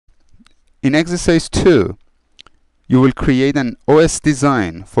In exercise 2, you will create an OS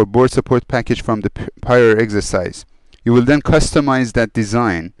design for board support package from the prior exercise. You will then customize that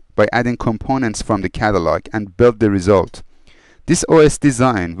design by adding components from the catalog and build the result. This OS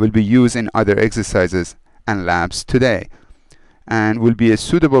design will be used in other exercises and labs today, and will be a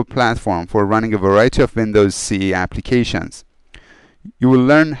suitable platform for running a variety of Windows CE applications. You will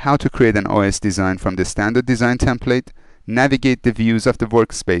learn how to create an OS design from the standard design template, navigate the views of the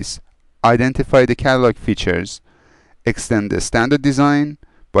workspace, identify the catalog features, extend the standard design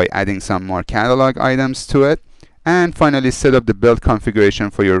by adding some more catalog items to it, and finally set up the build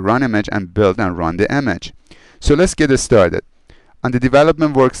configuration for your run image and build and run the image. So let's get started. On the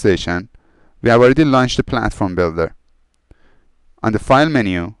development workstation, we have already launched the platform builder. On the file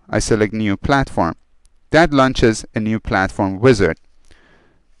menu, I select new platform. That launches a new platform wizard.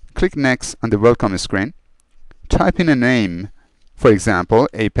 Click next on the welcome screen. Type in a name, for example,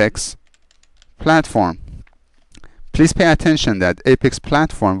 Apex Platform. Please pay attention that Apex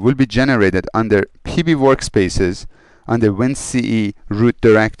Platform will be generated under PB Workspaces under WinCE root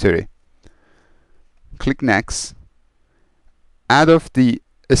directory. Click next. Out of the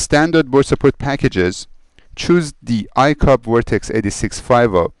standard board support packages, choose the iCop Vertex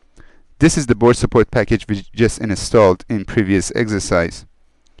 8650. This is the board support package we just installed in previous exercise.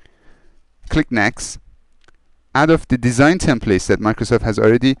 Click next. Out of the design templates that Microsoft has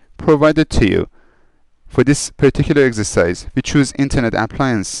already provided to you, for this particular exercise, we choose Internet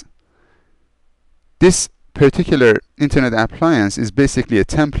Appliance. This particular Internet Appliance is basically a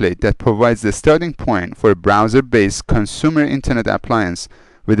template that provides the starting point for a browser-based consumer Internet appliance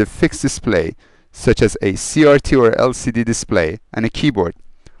with a fixed display, such as a CRT or LCD display and a keyboard.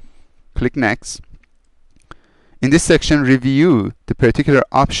 Click Next. In this section, review the particular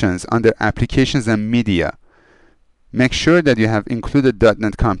options under Applications and Media. Make sure that you have included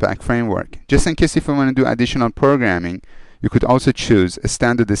 .NET Compact Framework. Just in case if you want to do additional programming, you could also choose a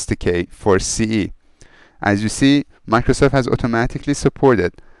standard SDK for CE. As you see, Microsoft has automatically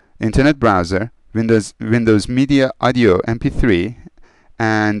supported Internet Browser, Windows Media Audio MP3,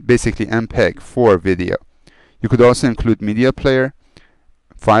 and basically MPEG for video. You could also include Media Player,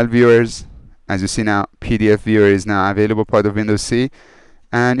 File Viewers. As you see now, PDF Viewer is now available part of Windows CE,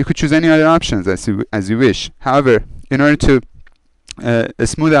 and you could choose any other options as you wish. However, in order to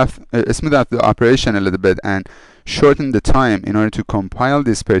smooth out the operation a little bit and shorten the time in order to compile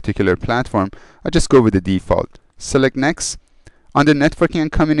this particular platform, I just go with the default. Select Next. Under Networking and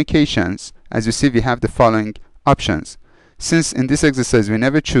Communications, as you see, we have the following options. Since in this exercise we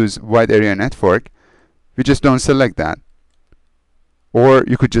never choose Wide Area Network, we just don't select that. Or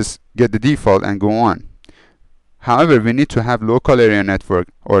you could just get the default and go on. However, we need to have Local Area Network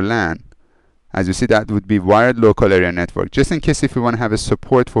or LAN. As you see, that would be Wired Local Area Network. Just in case if you want to have a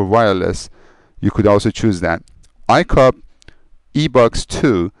support for wireless, you could also choose that. iCop eBox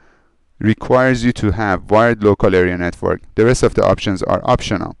 2 requires you to have Wired Local Area Network. The rest of the options are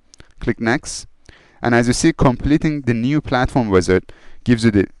optional. Click Next. And as you see, completing the new platform wizard gives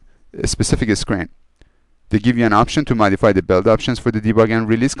you the specific screen. They give you an option to modify the build options for the debug and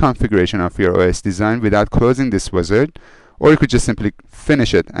release configuration of your OS design without closing this wizard, or you could just simply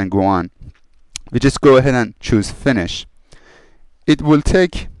finish it and go on. We just go ahead and choose Finish. It will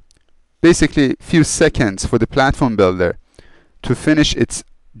take basically a few seconds for the platform builder to finish its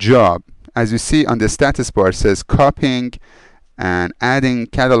job. As you see on the status bar, it says copying and adding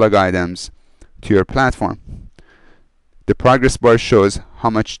catalog items to your platform. The progress bar shows how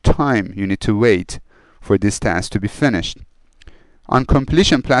much time you need to wait for this task to be finished. On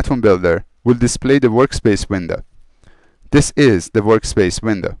completion, Platform Builder will display the Workspace window. This is the Workspace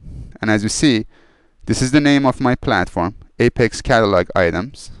window. And as you see, this is the name of my platform, Apex Catalog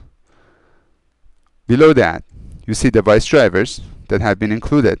Items. Below that, you see device drivers that have been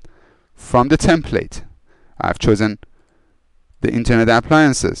included. From the template, I've chosen the Internet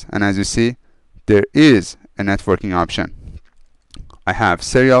Appliances. And as you see, there is a networking option. I have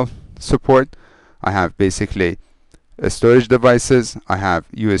serial support. I have basically storage devices. I have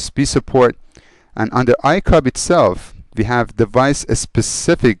USB support. And under iCub itself, we have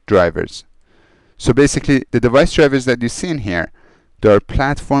device-specific drivers. So basically, the device drivers that you see in here, they are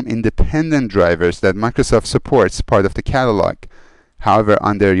platform-independent drivers that Microsoft supports, part of the catalog. However,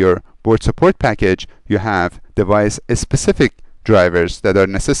 under your board support package, you have device-specific drivers that are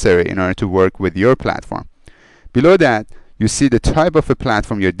necessary in order to work with your platform. Below that, you see the type of a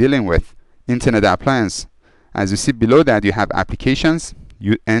platform you're dealing with, Internet Appliance. As you see below that, you have applications,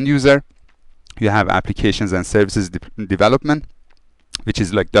 end user, you have applications and services development, which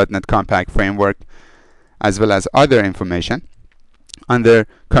is like .NET Compact Framework, as well as other information. Under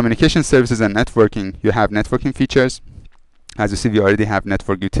communication services and networking, you have networking features. As you see, we already have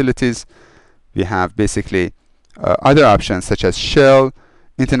network utilities. We have basically other options such as shell,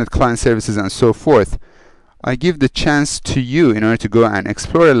 internet client services, and so forth. I give the chance to you in order to go and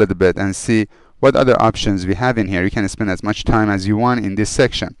explore a little bit and see what other options we have in here. You can spend as much time as you want in this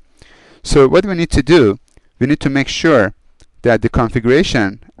section. So what we need to do, we need to make sure that the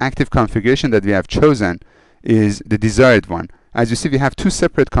configuration, active configuration that we have chosen is the desired one. As you see, we have two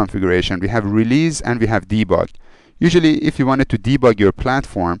separate configurations. We have release and we have debug. Usually, if you wanted to debug your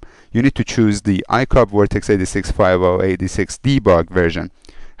platform, you need to choose the ICOP Vortex 865086 debug version.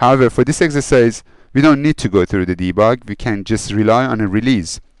 However, for this exercise, we don't need to go through the debug. We can just rely on a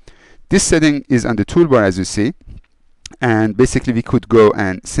release. This setting is on the toolbar, as you see, and basically we could go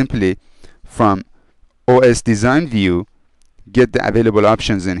and simply from OS design view get the available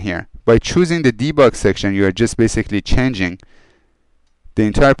options in here. By choosing the debug section, you are just basically changing the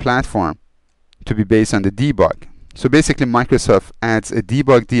entire platform to be based on the debug. So basically Microsoft adds a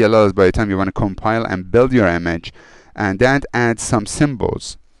debug DLLs by the time you want to compile and build your image, and that adds some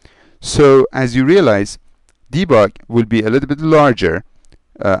symbols. So as you realize, debug will be a little bit larger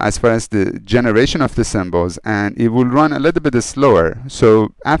as far as the generation of the symbols, and it will run a little bit slower.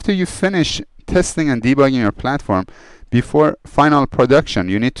 So after you finish testing and debugging your platform, before final production,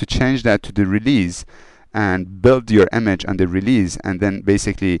 you need to change that to the release and build your image on the release, and then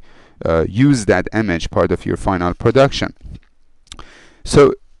basically use that image part of your final production.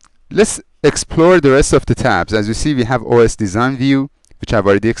 So let's explore the rest of the tabs. As you see, we have OS design view, which I've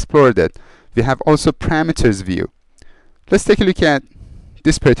already explored it. We have also parameters view. Let's take a look at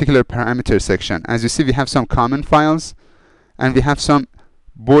this particular parameter section. As you see, we have some common files and we have some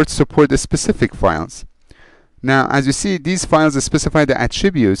board support specific files. Now, as you see, these files specify the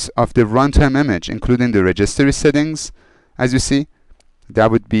attributes of the runtime image, including the registry settings. As you see, that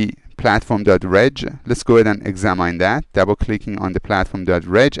would be platform.reg. Let's go ahead and examine that. Double clicking on the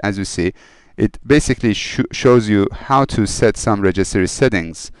platform.reg, as you see, it basically shows you how to set some registry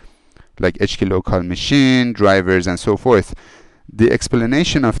settings like HK local machine, drivers, and so forth. The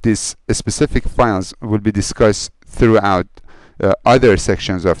explanation of these specific files will be discussed throughout other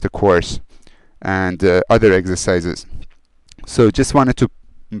sections of the course and other exercises. So just wanted to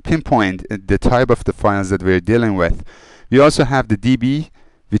pinpoint the type of the files that we're dealing with. We also have the DB,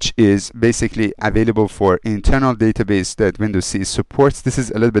 which is basically available for internal database that Windows CE supports. This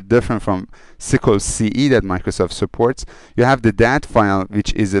is a little bit different from SQL CE that Microsoft supports. You have the DAT file,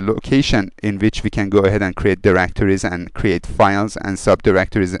 which is a location in which we can go ahead and create directories and create files and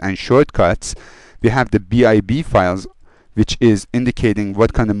subdirectories and shortcuts. We have the BIB files, which is indicating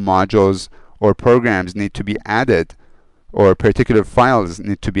what kind of modules or programs need to be added, or particular files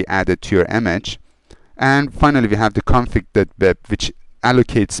need to be added to your image. And finally, we have the config.bib, which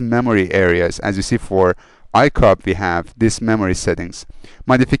allocates memory areas. As you see, for ICOP, we have these memory settings.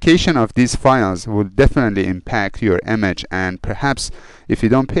 Modification of these files will definitely impact your image, and perhaps if you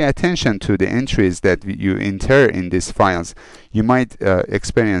don't pay attention to the entries that you enter in these files, you might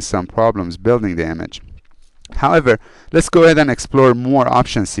experience some problems building the image. However, let's go ahead and explore more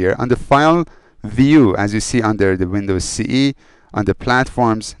options here. On the file view, as you see under the Windows CE, on the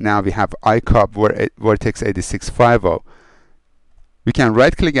platforms, now we have ICOP Vortex 8650. We can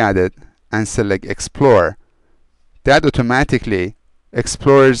right click at it and select explore. That automatically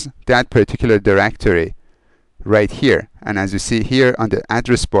explores that particular directory right here. And as you see here on the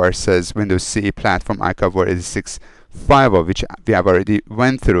address bar says Windows CE platform ICOP Vortex 8650, which we have already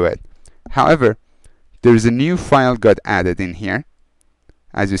went through it. However, there is a new file got added in here,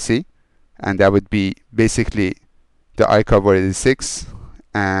 as you see, and that would be basically the ICOP Vortex 86.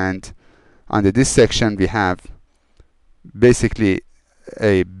 And under this section we have basically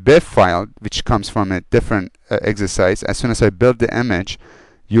a BIF file which comes from a different exercise. As soon as I build the image,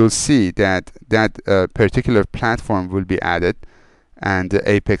 you'll see that that particular platform will be added, and the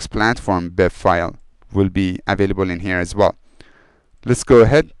Apex platform BIF file will be available in here as well. Let's go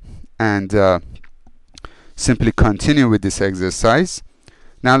ahead and simply continue with this exercise.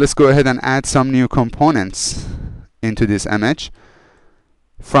 Now let's go ahead and add some new components into this image.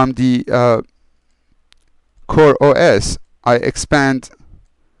 From the core OS, I expand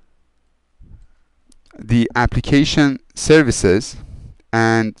the application services,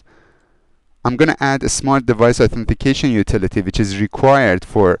 and I'm going to add a smart device authentication utility, which is required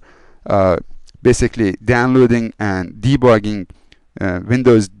for basically downloading and debugging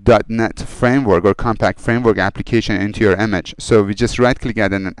Windows.NET framework or compact framework application into your image. So we just right click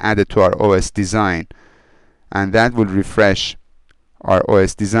at it and add it to our OS design, and that will refresh our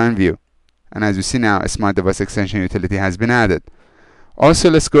OS design view. And as you see now, a smart device extension utility has been added. Also,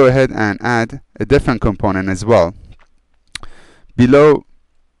 let's go ahead and add a different component as well. Below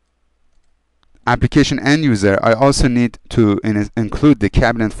application end user, I also need to include the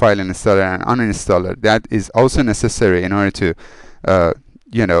cabinet file installer and uninstaller. That is also necessary in order to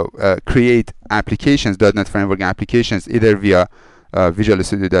create applications, .NET Framework applications, either via Visual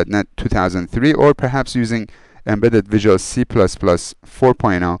Studio .NET 2003 or perhaps using embedded Visual C++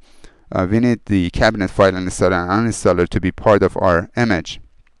 4.0. We need the cabinet file installer and uninstaller to be part of our image.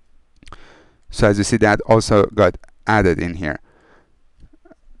 So as you see, that also got added in here.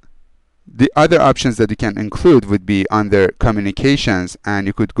 The other options that you can include would be under communications, and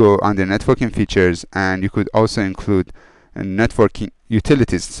you could go under networking features, and you could also include networking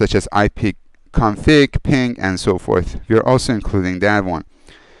utilities such as IP config, ping, and so forth. We are also including that one.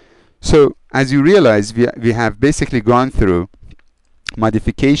 So as you realize, we have basically gone through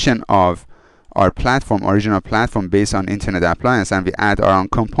modification of our platform, original platform based on Internet Appliance, and we add our own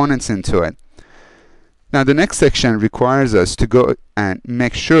components into it. Now the next section requires us to go and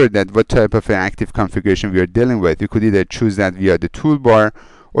make sure that what type of active configuration we are dealing with. You could either choose that via the toolbar,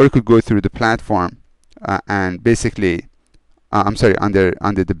 or you could go through the platform and basically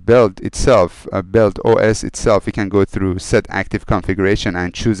under the build itself, build OS itself, you can go through set active configuration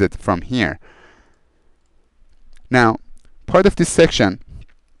and choose it from here. Now, part of this section,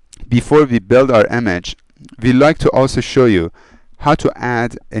 before we build our image, we like to also show you how to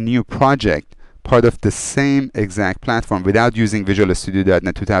add a new project, part of the same exact platform, without using Visual Studio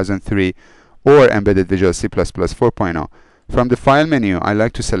 .NET 2003 or embedded Visual C++ 4.0. From the file menu, I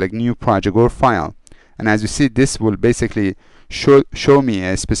like to select new project or file, and as you see, this will basically show me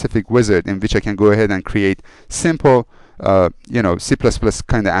a specific wizard in which I can go ahead and create simple C++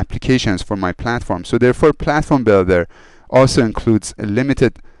 kind of applications for my platform. So therefore, Platform Builder also includes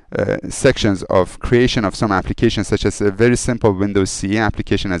limited sections of creation of some applications, such as a very simple Windows CE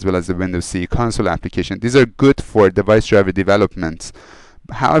application as well as the Windows CE console application. These are good for device driver developments.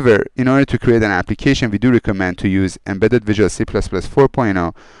 However, in order to create an application, we do recommend to use embedded Visual C++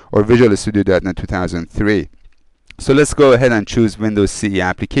 4.0 or Visual Studio .NET 2003. So let's go ahead and choose Windows CE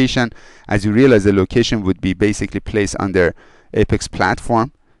application. As you realize, the location would be basically placed under Apex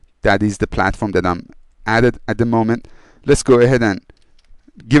platform. That is the platform that I'm added at the moment. Let's go ahead and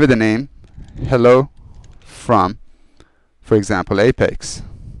give it a name, hello from, for example, Apex,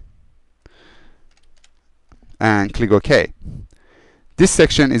 and click OK. This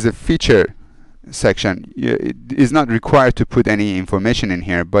section is a feature section. It is not required to put any information in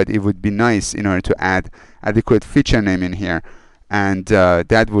here, but it would be nice in order to add adequate feature name in here, and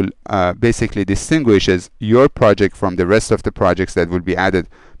that will basically distinguishes your project from the rest of the projects that will be added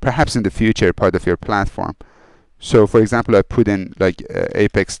perhaps in the future part of your platform. So for example, I put in like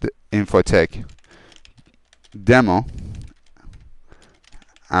Apex Infotech demo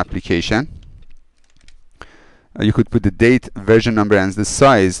application. You could put the date, version number, and the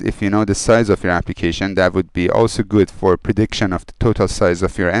size. If you know the size of your application, that would be also good for prediction of the total size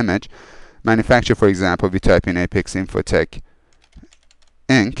of your image. Manufacturer, for example, we type in Apex Infotech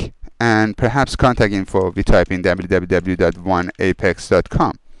Inc. and perhaps contact info, we type in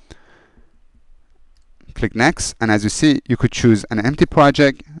www.oneapex.com. Click next, and as you see, you could choose an empty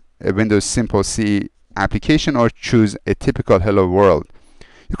project, a Windows Simple CE application, or choose a typical Hello World.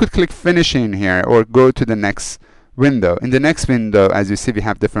 You could click finish in here or go to the next window. In the next window, as you see, we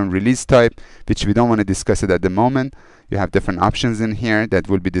have different release type, which we don't want to discuss it at the moment. You have different options in here that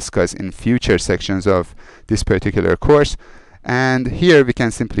will be discussed in future sections of this particular course. And here we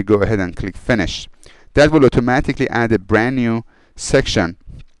can simply go ahead and click finish. That will automatically add a brand new section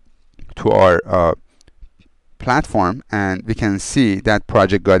to our platform, and we can see that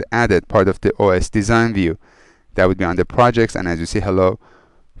project got added, part of the OS design view. That would be under projects, and as you see, hello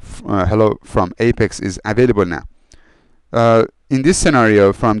from Apex is available now. In this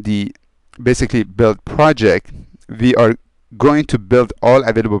scenario, from the basically build project, we are going to build all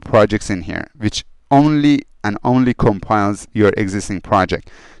available projects in here, which only and only compiles your existing project.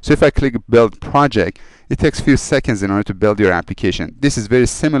 So if I click build project, it takes a few seconds in order to build your application. This is very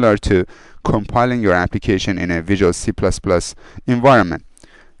similar to compiling your application in a Visual C++ environment.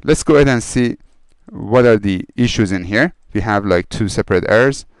 Let's go ahead and see what are the issues in here. We have like 2 separate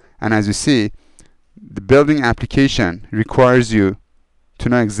errors, and as you see, the building application requires you to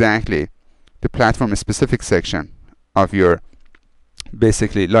know exactly the platform specific section of your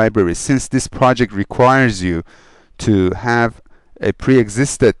basically library. Since this project requires you to have a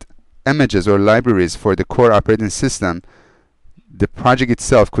pre-existed images or libraries for the core operating system, the project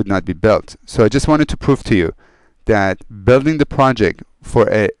itself could not be built. So I just wanted to prove to you that building the project for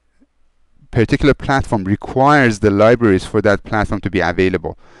a particular platform requires the libraries for that platform to be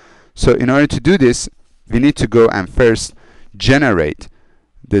available. So in order to do this, we need to go and first generate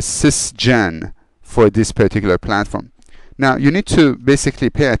the sysgen for this particular platform. Now you need to basically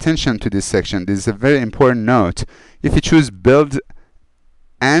pay attention to this section. This is a very important note. If you choose build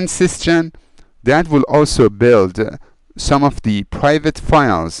and sysgen, that will also build some of the private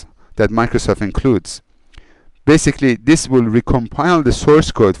files that Microsoft includes. Basically, this will recompile the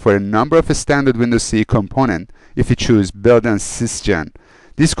source code for a number of standard Windows CE components if you choose build and sysgen.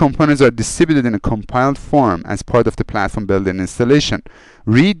 These components are distributed in a compiled form as part of the platform build and installation.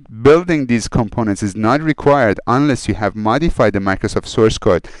 Rebuilding these components is not required unless you have modified the Microsoft source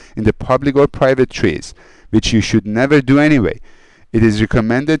code in the public or private trees, which you should never do anyway. It is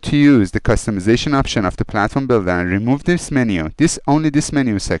recommended to use the customization option of the platform builder and remove this menu, only this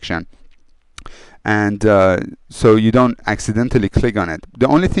menu section, and so you don't accidentally click on it. The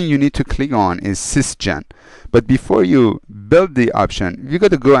only thing you need to click on is sysgen. But before you build the option, you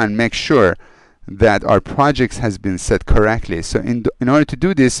got to go and make sure that our project has been set correctly. So in order to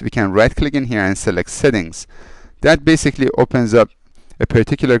do this, we can right click in here and select settings. That basically opens up a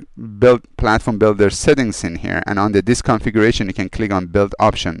particular platform builder settings in here, and under this configuration you can click on build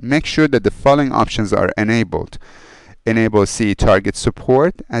option. Make sure that the following options are enabled. Enable CE target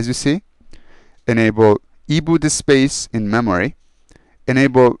support, as you see. Enable eBoot space in memory.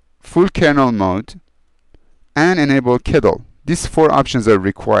 Enable full kernel mode, and enable Kiddle. These 4 options are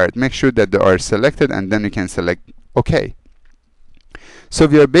required. Make sure that they are selected, and then you can select OK. So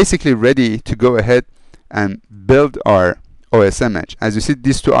we are basically ready to go ahead and build our OS image. As you see,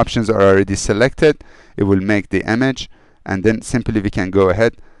 these 2 options are already selected. It will make the image, and then simply we can go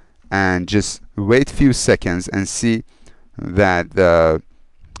ahead and just wait few seconds and see that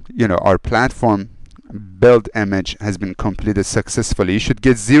our platform build image has been completed successfully. You should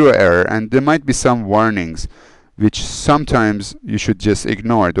get 0 error, and there might be some warnings, which sometimes you should just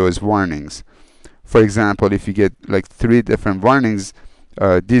ignore those warnings. For example, if you get like 3 different warnings,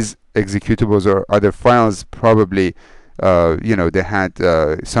 these executables or other files probably they had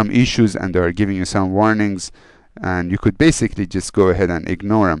some issues and they're giving you some warnings, and you could basically just go ahead and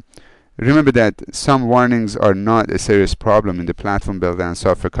ignore them. Remember that some warnings are not a serious problem in the platform builder and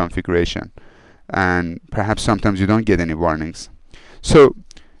software configuration, and perhaps sometimes you don't get any warnings. So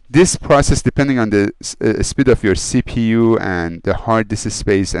this process, depending on the speed of your CPU and the hard disk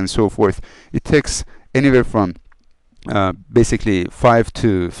space and so forth, it takes anywhere from basically 5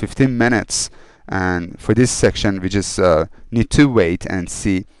 to 15 minutes. And for this section, we just need to wait and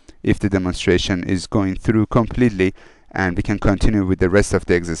see if the demonstration is going through completely, and we can continue with the rest of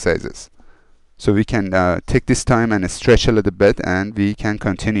the exercises. So we can take this time and stretch a little bit, and we can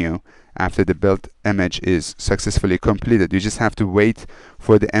continue after the build image is successfully completed. You just have to wait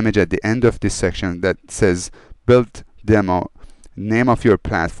for the image at the end of this section that says build demo, name of your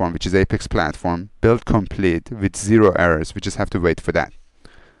platform, which is Apex platform, build complete with 0 errors. We just have to wait for that.